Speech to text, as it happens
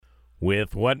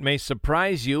With what may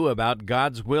surprise you about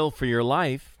God's will for your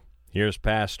life, here's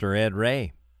Pastor Ed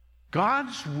Ray.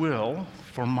 God's will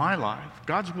for my life,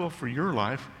 God's will for your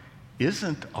life,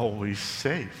 isn't always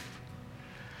safe.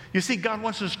 You see, God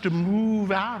wants us to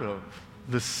move out of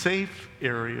the safe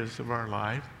areas of our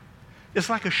life. It's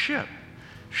like a ship.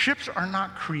 Ships are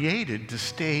not created to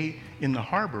stay in the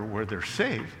harbor where they're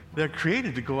safe. They're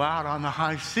created to go out on the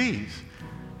high seas.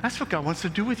 That's what God wants to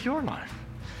do with your life.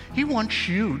 He wants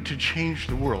you to change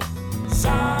the world.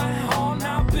 Zion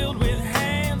now built with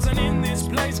hands, and in this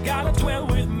place gotta dwell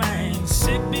with man.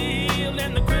 Sick be healed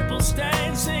and the crippled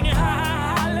stand, singing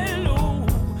hallelujah.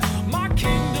 My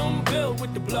kingdom built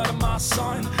with the blood of my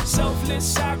son, selfless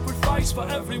sacrifice for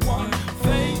everyone.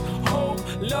 Faith, hope,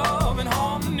 love, and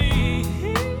harmony.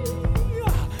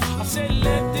 I said,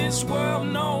 let this world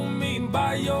know me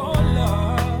by your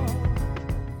love.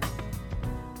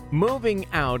 Moving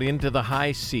out into the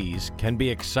high seas can be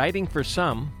exciting for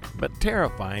some, but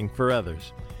terrifying for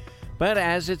others. But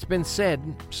as it's been said,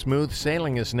 smooth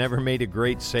sailing has never made a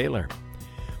great sailor.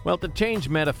 Well, to change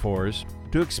metaphors,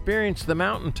 to experience the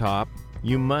mountaintop,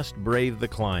 you must brave the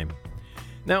climb.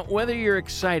 Now, whether you're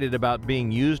excited about being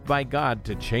used by God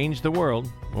to change the world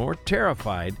or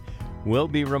terrified, we'll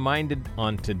be reminded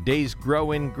on today's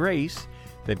Grow in Grace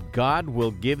that God will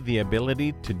give the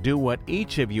ability to do what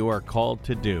each of you are called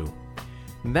to do.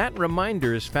 That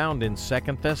reminder is found in 2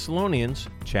 Thessalonians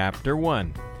chapter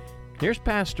 1. Here's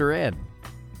Pastor Ed.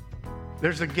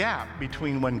 There's a gap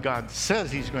between when God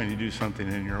says He's going to do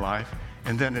something in your life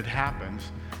and then it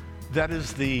happens. That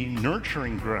is the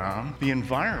nurturing ground, the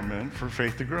environment for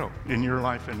faith to grow in your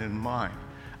life and in mine.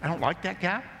 I don't like that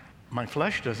gap. My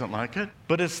flesh doesn't like it,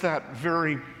 but it's that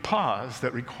very pause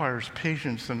that requires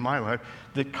patience in my life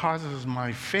that causes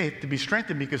my faith to be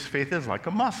strengthened, because faith is like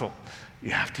a muscle.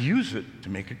 You have to use it to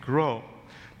make it grow,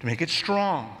 to make it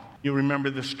strong. You remember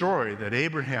the story that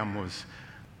Abraham was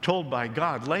told by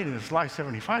God late in his life,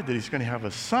 75, that he's going to have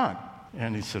a son.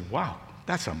 And he said, wow,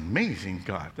 that's amazing,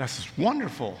 God. That's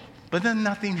wonderful. But then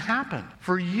nothing happened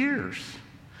for years.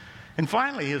 And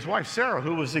finally, his wife, Sarah,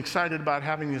 who was excited about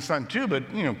having a son too, but,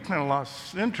 kind of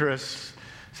lost interest,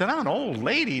 said, I'm an old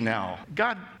lady now.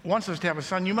 God wants us to have a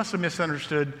son. You must have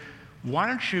misunderstood. Why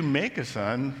don't you make a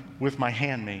son with my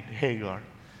handmaid, Hagar?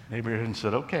 And Abraham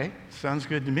said, okay, sounds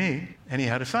good to me. And he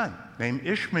had a son named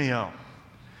Ishmael.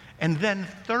 And then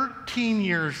 13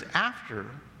 years after,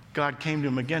 God came to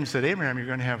him again and said, Abraham, you're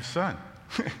going to have a son.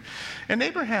 And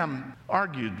Abraham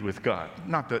argued with God.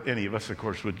 Not that any of us, of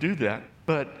course, would do that.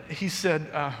 But he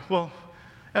said, well,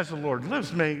 as the Lord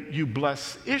lives, may you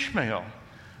bless Ishmael.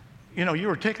 You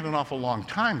were taking an awful long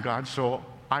time, God, so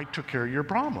I took care of your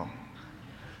problem.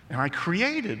 And I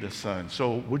created a son,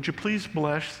 so would you please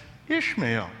bless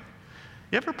Ishmael?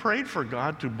 You ever prayed for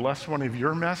God to bless one of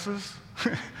your messes?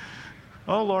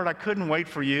 Oh, Lord, I couldn't wait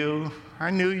for you. I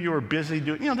knew you were busy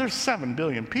doing, there's 7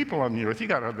 billion people on the earth. You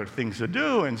got other things to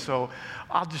do, and so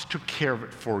I'll just take care of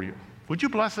it for you. Would you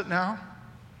bless it now?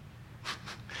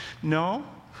 No?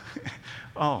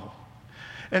 Oh.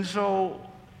 And so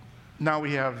now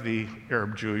we have the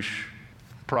Arab-Jewish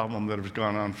problem that has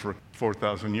gone on for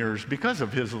 4,000 years because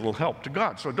of his little help to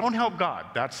God. So don't help God.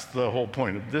 That's the whole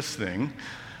point of this thing.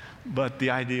 But the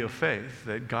idea of faith,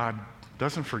 that God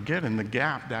doesn't forget in the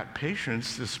gap that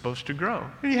patience is supposed to grow.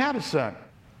 And he had a son.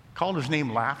 Called his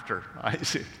name Laughter,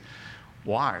 Isaac.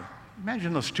 Why?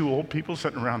 Imagine those two old people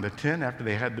sitting around the tent after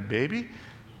they had the baby.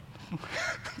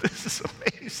 This is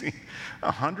amazing.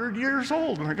 100 years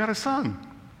old and I got a son.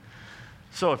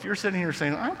 So if you're sitting here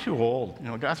saying, I'm too old,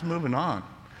 God's moving on.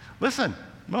 Listen,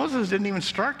 Moses didn't even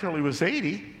start till he was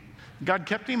 80. God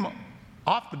kept him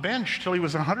off the bench till he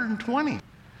was 120.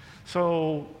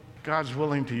 So God's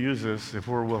willing to use us if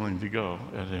we're willing to go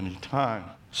at any time.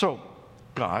 So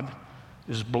God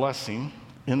is blessing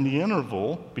in the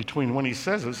interval between when he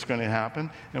says it's going to happen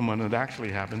and when it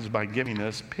actually happens by giving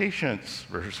us patience,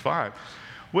 verse 5,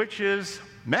 which is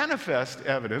manifest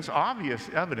evidence, obvious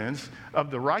evidence of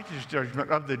the righteous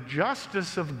judgment, of the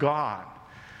justice of God,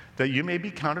 that you may be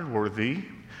counted worthy,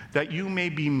 that you may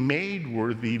be made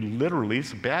worthy, literally,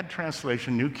 it's a bad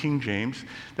translation, New King James,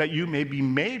 that you may be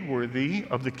made worthy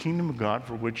of the kingdom of God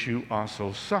for which you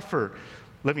also suffer.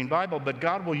 Living Bible, but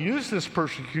God will use this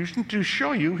persecution to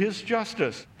show you his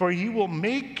justice, for he will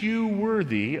make you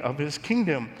worthy of his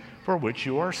kingdom for which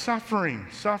you are suffering.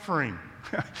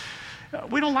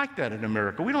 We don't like that in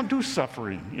America. We don't do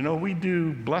suffering. We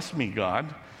do bless me,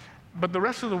 God. But the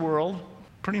rest of the world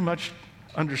pretty much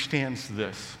understands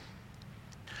this.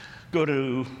 Go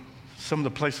to some of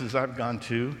the places I've gone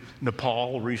to,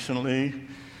 Nepal recently.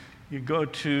 You go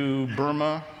to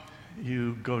Burma,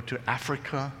 you go to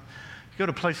Africa. You go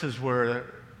to places where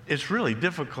it's really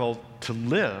difficult to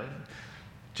live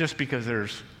just because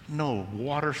there's no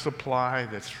water supply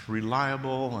that's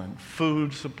reliable, and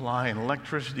food supply and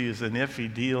electricity is an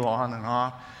iffy deal, on and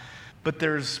off. But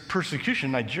there's persecution.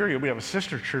 In Nigeria, we have a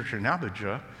sister church in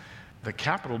Abuja, the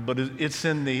capital, but it's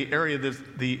in the area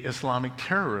that the Islamic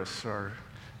terrorists are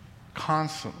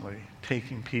constantly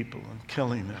taking people and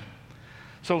killing them.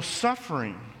 So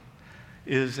suffering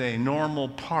is a normal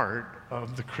part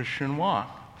of the Christian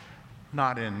walk.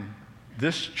 Not in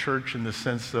this church in the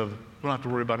sense of we don't have to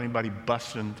worry about anybody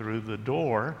busting through the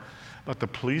door, about the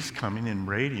police coming and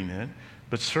raiding it,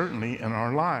 but certainly in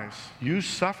our lives. You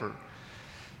suffer.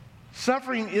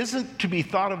 Suffering isn't to be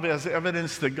thought of as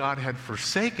evidence that God had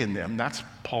forsaken them. That's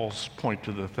Paul's point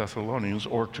to the Thessalonians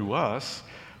or to us,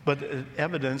 but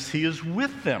evidence he is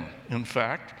with them, in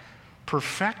fact,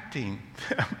 perfecting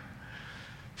them.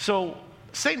 So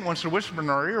Satan wants to whisper in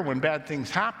our ear when bad things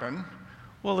happen,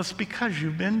 well, it's because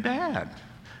you've been bad,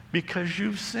 because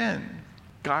you've sinned.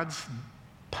 God's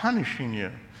punishing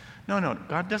you. No,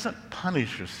 God doesn't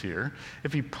punish us here.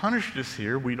 If he punished us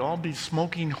here, we'd all be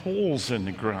smoking holes in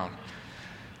the ground.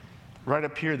 Right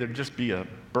up here, there'd just be a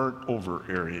burnt over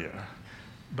area.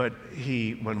 But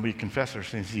when we confess our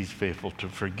sins, he's faithful to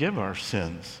forgive our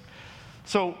sins.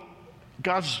 So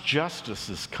God's justice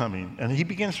is coming, and he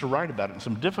begins to write about it in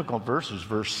some difficult verses.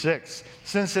 Verse 6,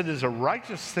 since it is a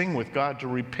righteous thing with God to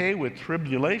repay with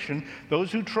tribulation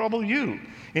those who trouble you.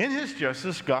 In his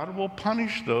justice, God will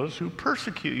punish those who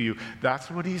persecute you. That's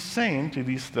what he's saying to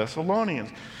these Thessalonians.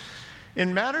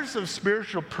 In matters of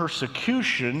spiritual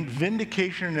persecution,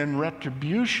 vindication and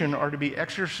retribution are to be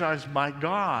exercised by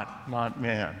God, not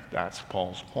man. That's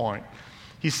Paul's point.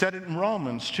 He said it in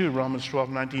Romans too, Romans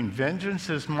 12:19. Vengeance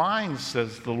is mine,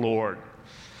 says the Lord.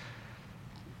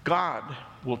 God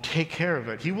will take care of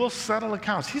it. He will settle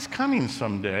accounts. He's coming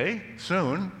someday,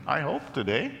 soon, I hope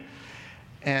today.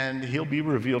 And he'll be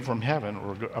revealed from heaven.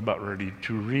 We're about ready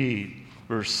to read.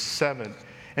 Verse 7.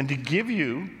 And to give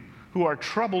you who are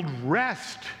troubled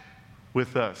rest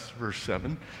with us. Verse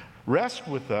 7. Rest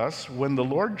with us when the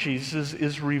Lord Jesus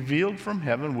is revealed from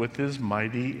heaven with his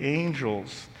mighty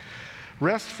angels.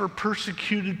 Rest for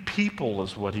persecuted people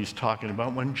is what he's talking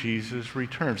about when Jesus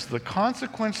returns. The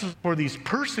consequences for these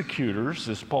persecutors,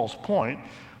 is Paul's point,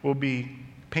 will be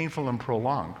painful and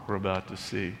prolonged, we're about to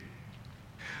see.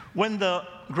 When the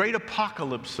great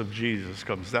apocalypse of Jesus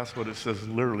comes, that's what it says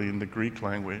literally in the Greek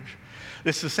language.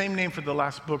 It's the same name for the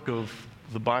last book of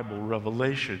the Bible,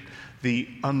 Revelation, the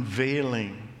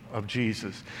unveiling of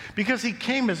Jesus. Because he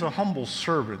came as a humble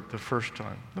servant the first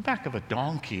time, the back of a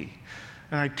donkey,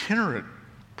 an itinerant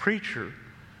preacher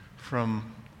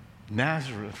from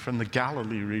Nazareth, from the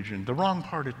Galilee region, the wrong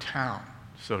part of town,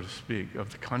 so to speak,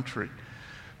 of the country.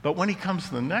 But when he comes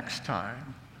the next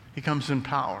time, he comes in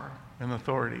power and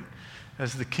authority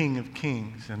as the King of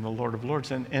Kings and the Lord of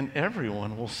Lords. And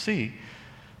everyone will see.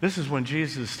 This is when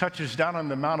Jesus touches down on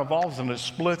the Mount of Olives and it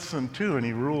splits in two and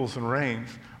he rules and reigns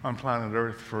on planet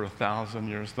Earth for 1,000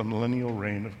 years, the millennial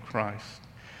reign of Christ.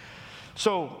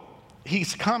 So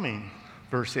he's coming,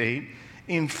 verse 8,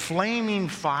 in flaming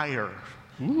fire,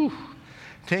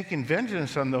 taking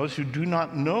vengeance on those who do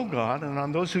not know God and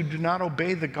on those who do not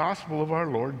obey the gospel of our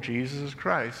Lord Jesus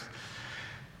Christ.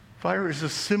 Fire is a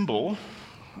symbol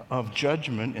of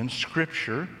judgment in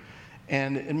Scripture,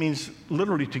 and it means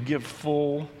literally to give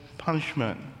full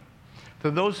punishment to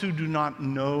those who do not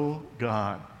know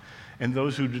God and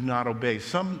those who do not obey.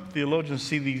 Some theologians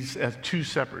see these as two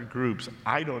separate groups.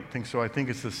 I don't think so. I think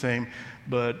it's the same,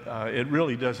 but it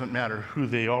really doesn't matter who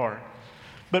they are.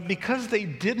 But because they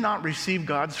did not receive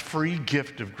God's free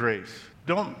gift of grace,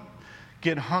 don't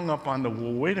get hung up on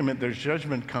well, wait a minute, there's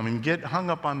judgment coming. Get hung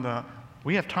up on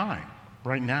we have time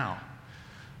right now.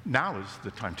 Now is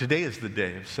the time. Today is the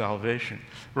day of salvation.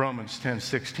 Romans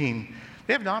 10:16.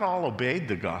 They have not all obeyed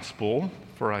the gospel,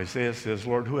 for Isaiah says,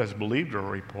 Lord, who has believed our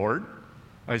report?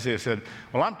 Isaiah said,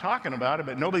 well, I'm talking about it,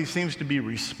 but nobody seems to be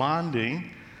responding.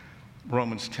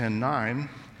 Romans 10:9.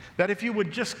 That if you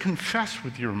would just confess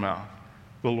with your mouth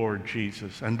the Lord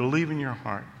Jesus and believe in your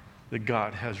heart that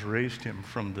God has raised him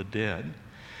from the dead,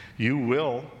 you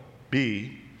will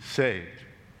be saved.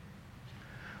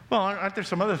 Well, aren't there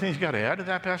some other things you got to add to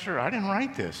that, Pastor? I didn't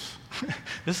write this.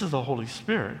 This is the Holy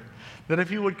Spirit. That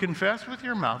if you would confess with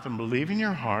your mouth and believe in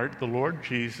your heart the Lord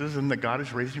Jesus and that God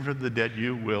is raising from the dead,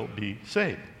 you will be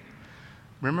saved.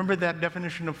 Remember that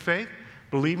definition of faith?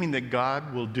 Believing that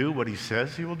God will do what he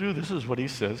says he will do. This is what he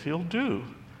says he'll do.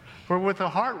 For with the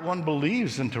heart one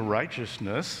believes into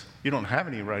righteousness. You don't have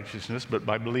any righteousness, but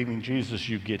by believing Jesus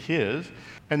you get his.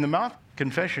 And the mouth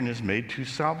confession is made to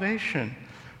salvation.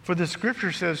 For the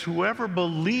scripture says, whoever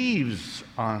believes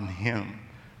on him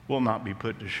will not be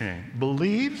put to shame.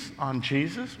 Believes on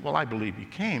Jesus? Well, I believe he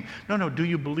came. No, do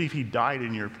you believe he died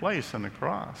in your place on the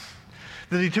cross?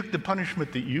 That he took the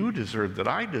punishment that you deserve, that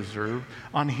I deserve,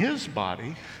 on his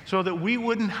body so that we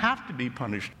wouldn't have to be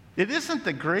punished. It isn't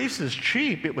that grace is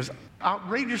cheap. It was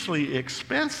outrageously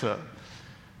expensive.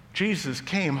 Jesus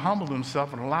came, humbled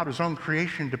himself, and allowed his own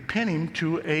creation to pin him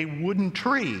to a wooden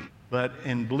tree. But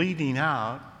in bleeding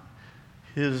out,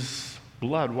 his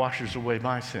blood washes away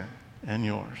my sin and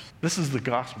yours. This is the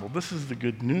gospel. This is the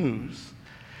good news.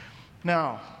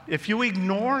 Now, if you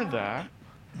ignore that,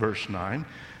 verse 9,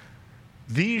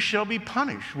 these shall be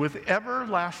punished with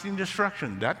everlasting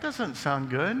destruction. That doesn't sound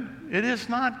good. It is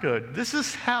not good. This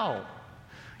is hell.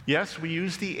 Yes, we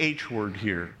use the H word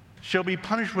here. Shall be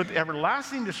punished with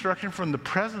everlasting destruction from the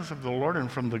presence of the Lord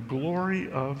and from the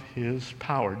glory of his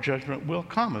power. Judgment will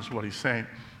come, is what he's saying.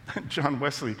 John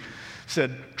Wesley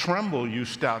said, "Tremble, you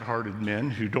stout-hearted men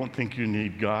who don't think you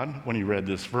need God," when he read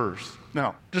this verse.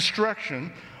 Now,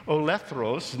 destruction,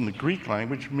 olethros in the Greek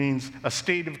language, means a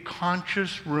state of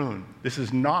conscious ruin. This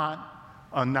is not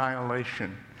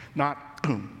annihilation. Not,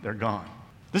 boom, they're gone.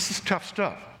 This is tough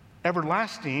stuff.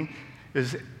 Everlasting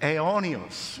is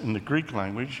aionios in the Greek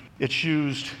language. It's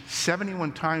used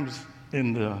 71 times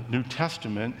in the New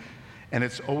Testament, and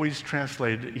it's always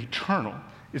translated eternal.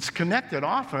 It's connected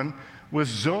often with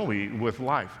Zoe, with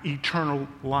life, eternal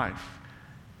life.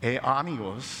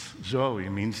 Aionios, Zoe,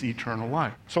 means eternal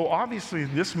life. So obviously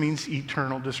this means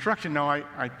eternal destruction. Now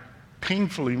I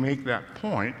painfully make that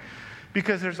point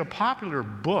because there's a popular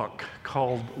book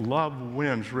called Love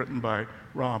Wins, written by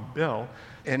Rob Bell.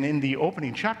 And in the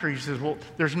opening chapter, he says, well,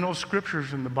 there's no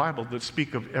scriptures in the Bible that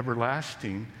speak of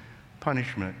everlasting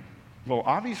punishment. Well,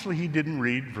 obviously he didn't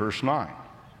read verse 9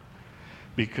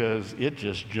 because it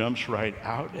just jumps right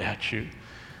out at you.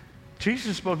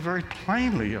 Jesus spoke very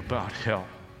plainly about hell.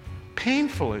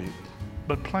 Painfully,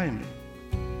 but plainly.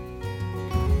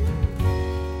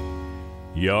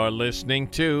 You're listening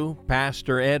to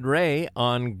Pastor Ed Ray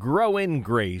on Grow in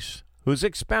Grace, who's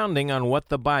expounding on what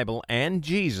the Bible and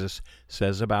Jesus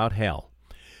says about hell.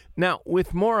 Now,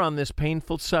 with more on this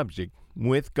painful subject,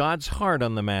 with God's heart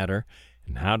on the matter,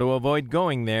 and how to avoid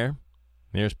going there,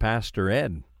 here's Pastor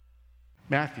Ed.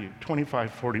 Matthew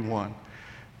 25:41.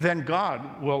 Then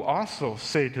God will also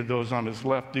say to those on his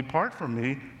left, "Depart from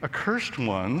me, accursed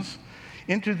ones,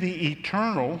 into the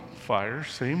eternal fire,"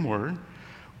 same word,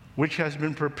 "which has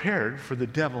been prepared for the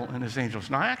devil and his angels."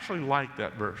 Now, I actually like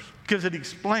that verse because it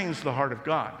explains the heart of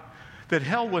God, that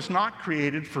hell was not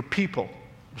created for people.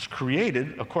 It was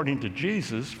created, according to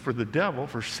Jesus, for the devil,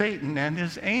 for Satan and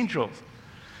his angels.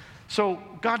 So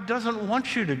God doesn't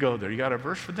want you to go there. You got a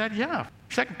verse for that? Yeah.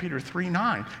 2 Peter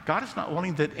 3:9. God is not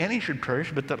wanting that any should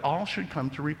perish, but that all should come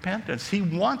to repentance. He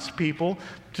wants people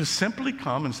to simply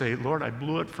come and say, "Lord, I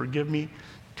blew it. Forgive me.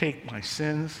 Take my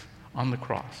sins on the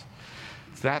cross."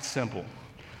 It's that simple.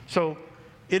 So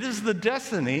it is the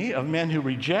destiny of men who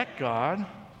reject God,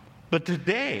 but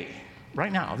today,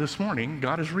 right now, this morning,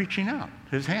 God is reaching out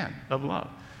his hand of love.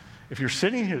 If you're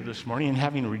sitting here this morning and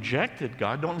having rejected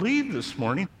God, don't leave this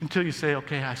morning until you say,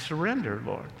 "Okay, I surrender,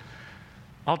 Lord.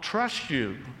 I'll trust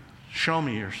you. Show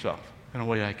me yourself in a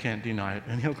way I can't deny it."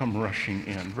 And he'll come rushing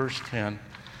in. Verse 10.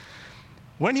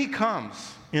 When he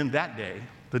comes in that day,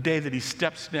 the day that he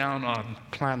steps down on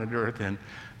planet Earth, and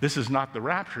this is not the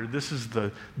rapture, this is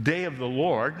the day of the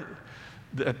Lord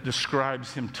that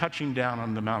describes him touching down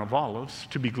on the Mount of Olives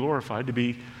to be glorified, to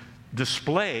be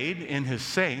displayed in his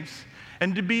saints,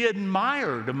 and to be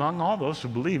admired among all those who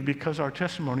believe, because our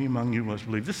testimony among you must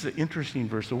believe. This is an interesting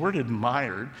verse. The word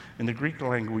admired in the Greek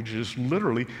language is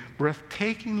literally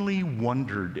breathtakingly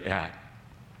wondered at.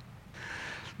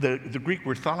 The Greek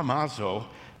word thalamazo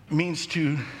means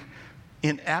to,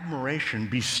 in admiration,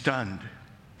 be stunned.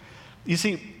 You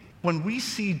see, when we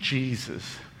see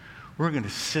Jesus, we're going to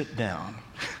sit down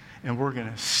and we're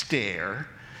going to stare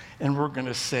and we're going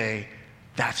to say,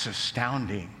 "That's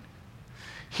astounding."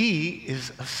 He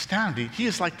is astounding. He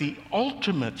is like the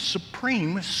ultimate,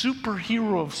 supreme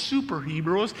superhero of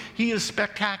superheroes. He is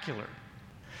spectacular.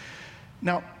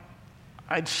 Now,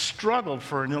 I'd struggled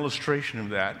for an illustration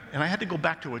of that, and I had to go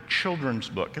back to a children's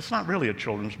book. It's not really a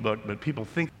children's book, but people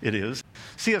think it is.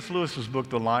 C.S. Lewis's book,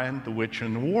 The Lion, the Witch,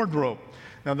 and the Wardrobe.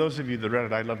 Now, those of you that read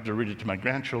it, I'd love to read it to my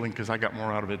grandchildren because I got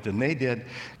more out of it than they did.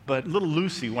 But little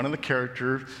Lucy, one of the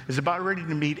characters, is about ready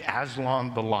to meet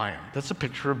Aslan the lion. That's a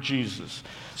picture of Jesus.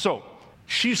 So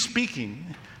she's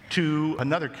speaking to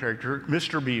another character,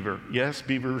 Mr. Beaver. Yes,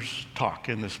 beavers talk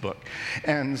in this book.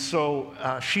 And so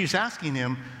she's asking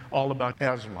him all about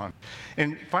Aslan.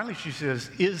 And finally she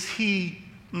says, "Is he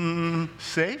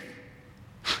Safe?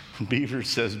 Beaver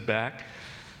says back,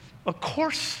 of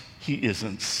course he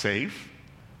isn't safe,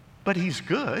 but he's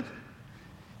good.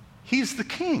 He's the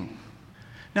king.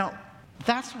 Now,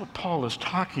 that's what Paul is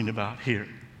talking about here.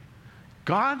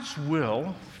 God's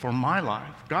will for my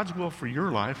life, God's will for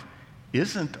your life,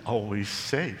 isn't always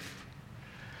safe.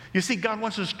 You see, God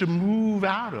wants us to move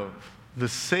out of the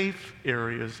safe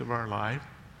areas of our life.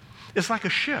 It's like a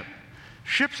ship.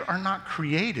 Ships are not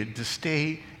created to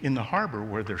stay in the harbor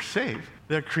where they're safe.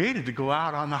 They're created to go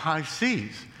out on the high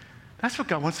seas. That's what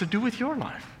God wants to do with your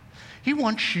life. He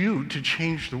wants you to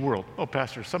change the world. Oh,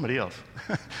 Pastor, somebody else.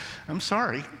 I'm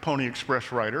sorry, Pony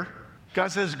Express rider.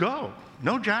 God says, go.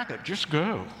 No jacket, just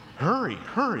go. Hurry,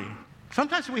 hurry.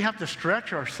 Sometimes we have to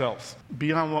stretch ourselves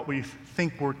beyond what we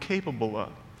think we're capable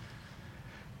of.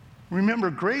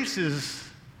 Remember, grace is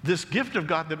this gift of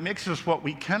God that makes us what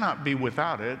we cannot be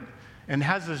without it and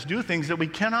has us do things that we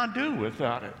cannot do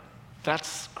without it.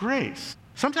 That's grace.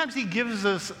 Sometimes he gives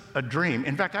us a dream.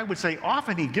 In fact, I would say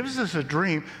often he gives us a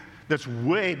dream that's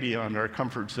way beyond our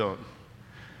comfort zone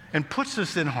and puts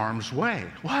us in harm's way.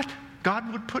 What?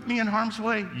 God would put me in harm's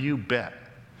way? You bet.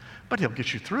 But he'll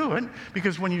get you through it,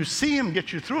 because when you see him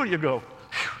get you through it, you go,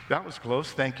 that was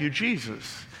close, thank you,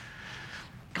 Jesus.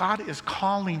 God is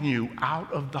calling you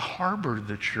out of the harbor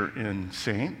that you're in,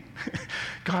 saint.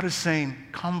 God is saying,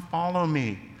 come follow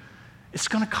me. It's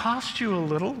going to cost you a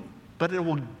little, but it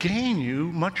will gain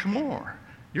you much more.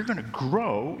 You're going to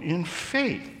grow in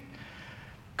faith.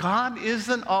 God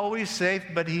isn't always safe,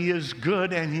 but he is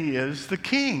good and he is the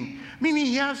king. Meaning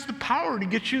he has the power to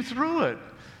get you through it.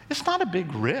 It's not a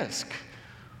big risk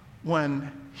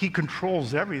when he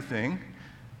controls everything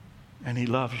and he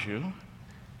loves you.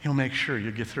 He'll make sure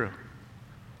you get through.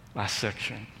 Last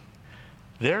section.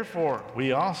 Therefore,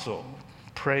 we also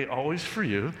pray always for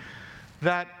you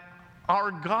that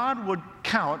our God would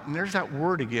count, and there's that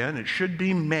word again, it should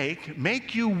be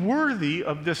make you worthy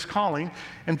of this calling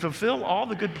and fulfill all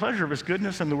the good pleasure of his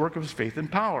goodness and the work of his faith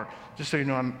and power. Just so you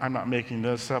know, I'm not making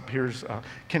this up. Here's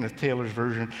Kenneth Taylor's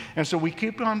version. And so we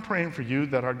keep on praying for you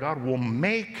that our God will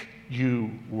make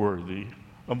you worthy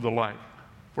of the life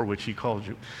for which he called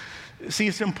you. See,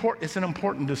 it's an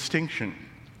important distinction,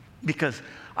 because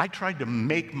I tried to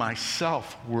make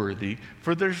myself worthy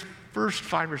for the first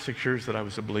 5 or 6 years that I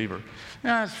was a believer.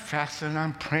 I was fasting,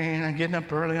 I'm praying, I'm getting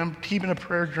up early, I'm keeping a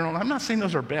prayer journal. I'm not saying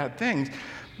those are bad things,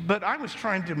 but I was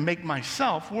trying to make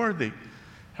myself worthy.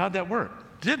 How'd that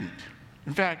work? Didn't.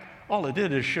 In fact, all it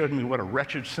did is showed me what a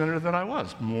wretched sinner that I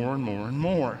was, more and more and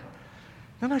more.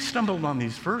 Then I stumbled on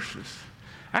these verses.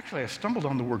 Actually, I stumbled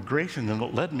on the word grace, and then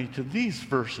it led me to these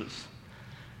verses.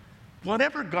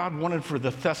 Whatever God wanted for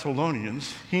the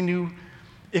Thessalonians, he knew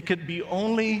it could be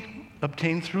only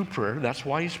obtained through prayer. That's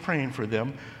why he's praying for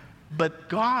them. But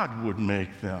God would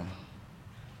make them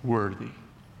worthy.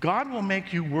 God will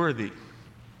make you worthy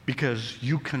because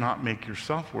you cannot make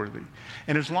yourself worthy.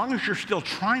 And as long as you're still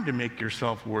trying to make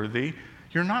yourself worthy,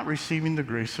 you're not receiving the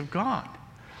grace of God.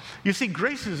 You see,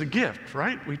 grace is a gift,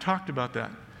 right? We talked about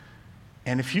that.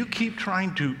 And if you keep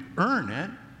trying to earn it,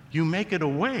 you make it a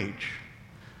wage.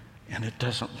 And it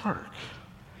doesn't work.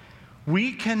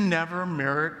 We can never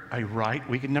merit a right.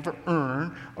 We can never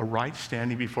earn a right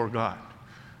standing before God.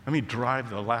 Let me drive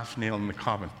the last nail in the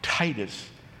coffin. Titus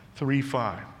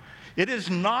 3:5. It is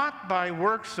not by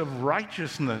works of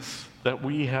righteousness that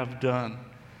we have done,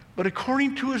 but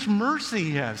according to his mercy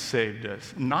he has saved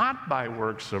us. Not by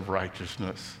works of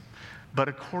righteousness, but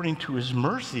according to his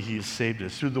mercy he has saved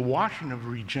us through the washing of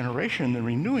regeneration and the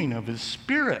renewing of his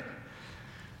Spirit.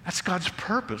 That's God's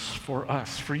purpose for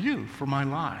us, for you, for my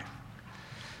life.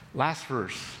 Last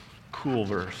verse, cool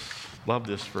verse. Love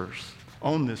this verse.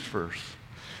 Own this verse.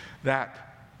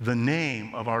 That the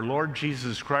name of our Lord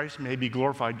Jesus Christ may be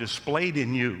glorified, displayed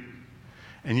in you,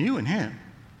 and you in him.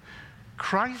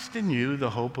 Christ in you, the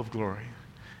hope of glory.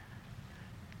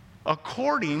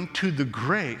 According to the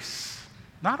grace,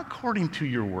 not according to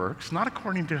your works, not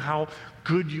according to how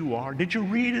good you are. Did you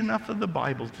read enough of the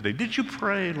Bible today? Did you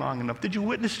pray long enough? Did you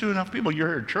witness to enough people? You're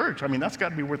here at church. I mean, that's got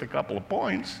to be worth a couple of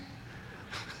points.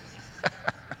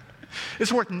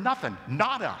 It's worth nothing,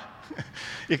 nada,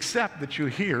 except that you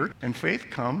hear and faith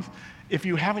comes if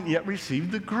you haven't yet received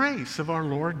the grace of our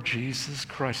Lord Jesus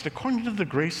Christ, according to the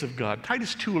grace of God.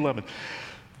 Titus 2:11.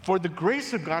 For the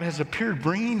grace of God has appeared,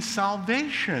 bringing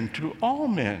salvation to all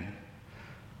men.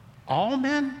 All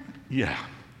men? Yeah.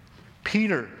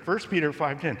 1 Peter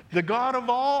 5:10. The God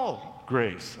of all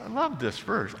grace. I love this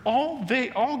verse. All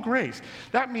grace.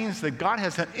 That means that God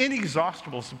has an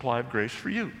inexhaustible supply of grace for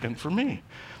you and for me.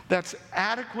 That's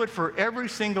adequate for every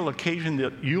single occasion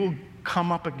that you'll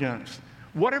come up against.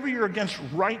 Whatever you're against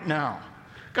right now,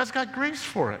 God's got grace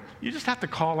for it. You just have to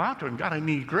call out to him, God, I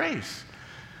need grace.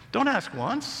 Don't ask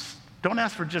once. Don't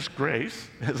ask for just grace,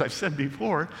 as I've said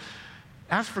before.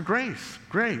 Ask for grace,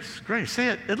 grace, grace. Say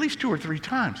it at least 2 or 3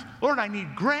 times. Lord, I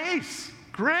need grace,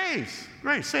 grace,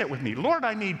 grace. Say it with me. Lord,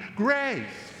 I need grace,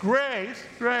 grace,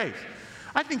 grace.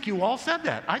 I think you all said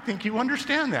that. I think you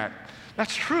understand that.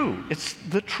 That's true. It's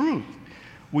the truth.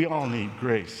 We all need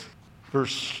grace.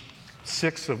 Verse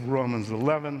 6 of Romans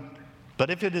 11. But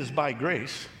if it is by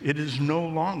grace, it is no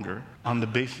longer on the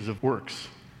basis of works.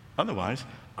 Otherwise,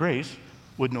 grace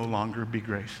would no longer be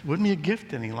grace. It wouldn't be a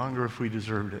gift any longer if we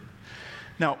deserved it.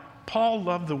 Now, Paul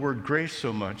loved the word grace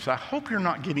so much, I hope you're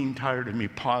not getting tired of me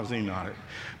pausing on it.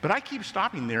 But I keep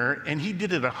stopping there, and he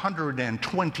did it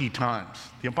 120 times.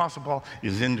 The Apostle Paul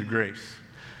is into grace.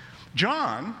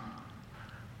 John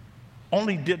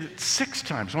only did it 6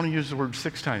 times, only used the word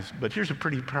 6 times. But here's a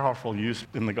pretty powerful use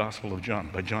in the Gospel of John,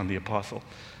 by John the Apostle.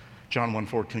 John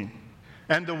 1:14.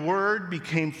 And the Word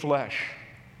became flesh,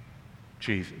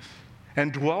 Jesus,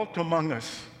 and dwelt among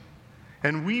us.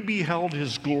 And we beheld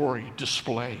his glory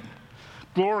displayed.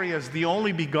 Glory as the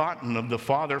only begotten of the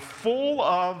Father, full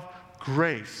of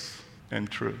grace and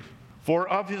truth. For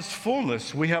of his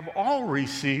fullness we have all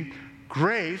received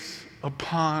grace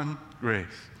upon grace.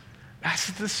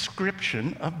 That's the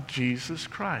description of Jesus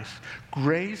Christ.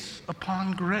 Grace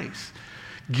upon grace.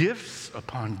 Gifts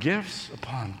upon gifts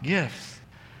upon gifts.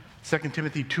 2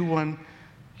 Timothy 2:1,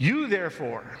 you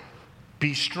therefore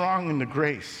be strong in the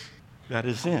grace that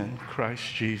is in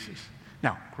Christ Jesus.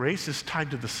 Now, grace is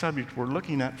tied to the subject we're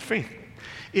looking at, faith.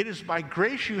 It is by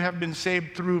grace you have been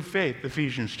saved through faith,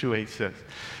 Ephesians 2:8 says.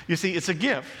 You see, it's a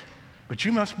gift, but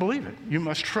you must believe it. You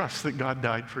must trust that God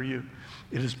died for you.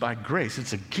 It is by grace.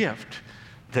 It's a gift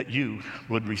that you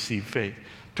would receive faith.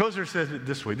 Tozer says it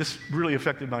this way. This really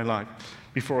affected my life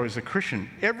before I was a Christian.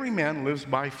 Every man lives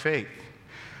by faith,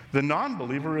 the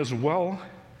non-believer as well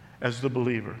as the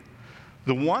believer.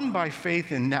 The one by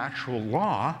faith in natural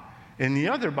law, and the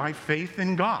other by faith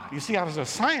in God. You see, I was a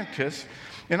scientist,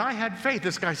 and I had faith.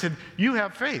 This guy said, you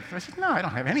have faith. I said, no, I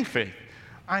don't have any faith.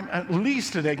 I'm at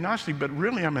least an agnostic, but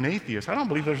really I'm an atheist. I don't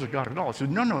believe there's a God at all. I said,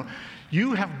 no,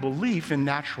 you have belief in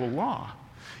natural law.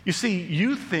 You see,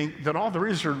 you think that all there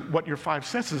is are what your 5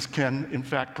 senses can, in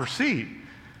fact, perceive.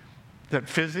 That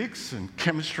physics and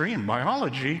chemistry and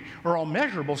biology are all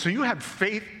measurable, so you have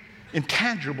faith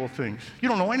intangible things. You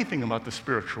don't know anything about the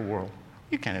spiritual world.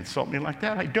 You can't insult me like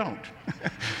that. I don't.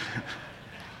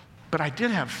 But I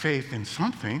did have faith in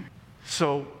something.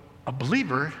 So a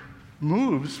believer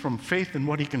moves from faith in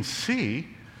what he can see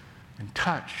and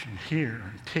touch and hear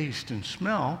and taste and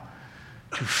smell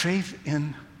to faith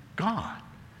in God.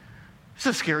 It's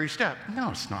a scary step.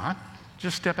 No, it's not.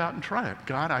 Just step out and try it.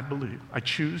 God, I believe. I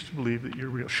choose to believe that you're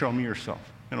real. Show me yourself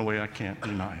in a way I can't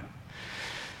deny it.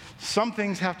 Some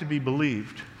things have to be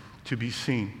believed to be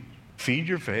seen. Feed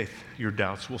your faith, your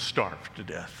doubts will starve to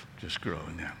death. Just grow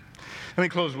in them. Let me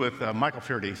close with Michael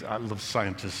Faraday's. I love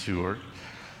scientists who are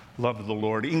love of the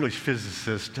Lord. English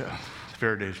physicist,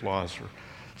 Faraday's laws are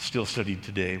still studied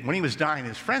today. When he was dying,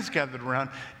 his friends gathered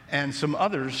around and some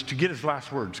others to get his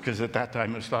last words, because at that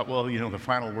time it was thought, well, the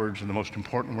final words are the most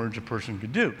important words a person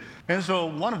could do. And so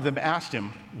one of them asked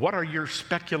him, what are your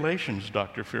speculations,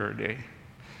 Dr. Faraday?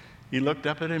 He looked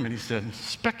up at him and he said,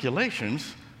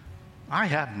 speculations? I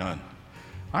have none.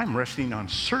 I'm resting on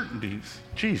certainties,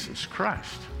 Jesus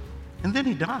Christ. And then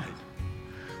he died.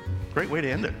 Great way to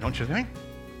end it, don't you think?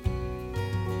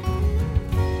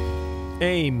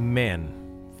 Amen.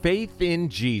 Faith in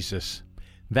Jesus.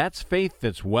 That's faith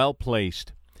that's well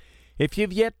placed. If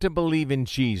you've yet to believe in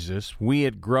Jesus, we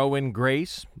at Grow in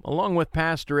Grace, along with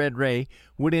Pastor Ed Ray,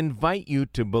 would invite you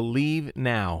to believe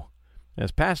now.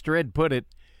 As Pastor Ed put it,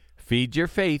 feed your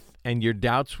faith and your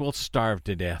doubts will starve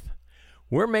to death.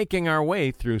 We're making our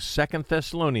way through 2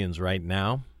 Thessalonians right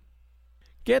now.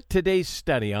 Get today's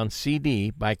study on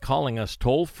CD by calling us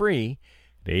toll-free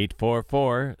at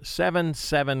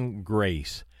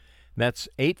 844-77-GRACE. That's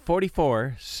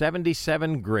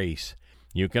 844-77-GRACE.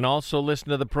 You can also listen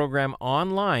to the program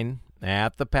online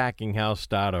at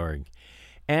thepackinghouse.org.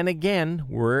 And again,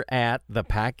 we're at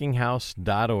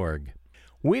thepackinghouse.org.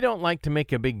 We don't like to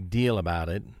make a big deal about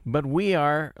it, but we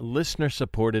are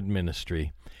listener-supported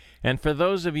ministry. And for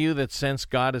those of you that sense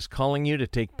God is calling you to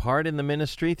take part in the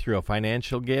ministry through a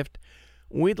financial gift,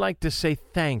 we'd like to say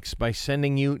thanks by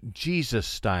sending you Jesus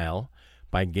Style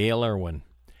by Gail Irwin.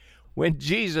 When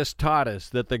Jesus taught us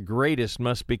that the greatest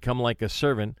must become like a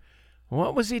servant,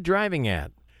 what was he driving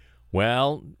at?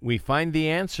 Well, we find the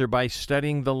answer by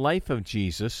studying the life of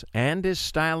Jesus and his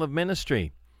style of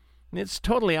ministry. It's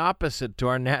totally opposite to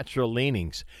our natural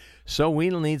leanings, so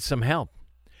we'll need some help.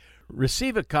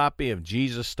 Receive a copy of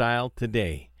Jesus Style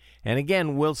today, and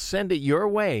again, we'll send it your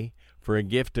way for a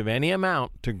gift of any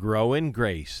amount to grow in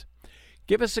grace.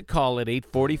 Give us a call at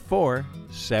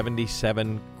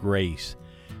 844-77-GRACE.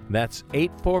 That's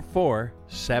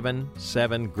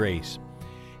 844-77-GRACE.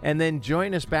 And then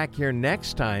join us back here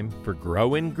next time for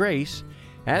Grow in Grace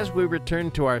as we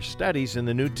return to our studies in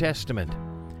the New Testament.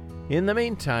 In the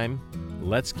meantime,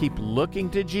 let's keep looking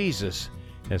to Jesus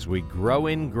as we grow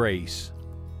in grace.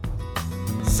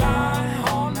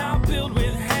 Zion now built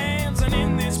with hands, and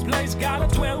in this place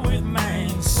gotta dwell with man.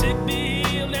 Sick be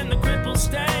healed and the crippled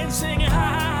stand, singing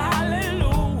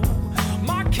hallelujah.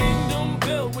 My kingdom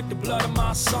built with the blood of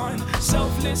my son,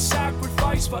 selfless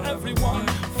sacrifice for everyone.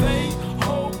 Faith,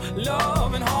 hope,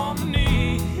 love, and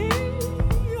harmony.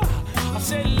 I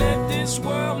said, let this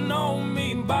world know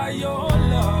me by your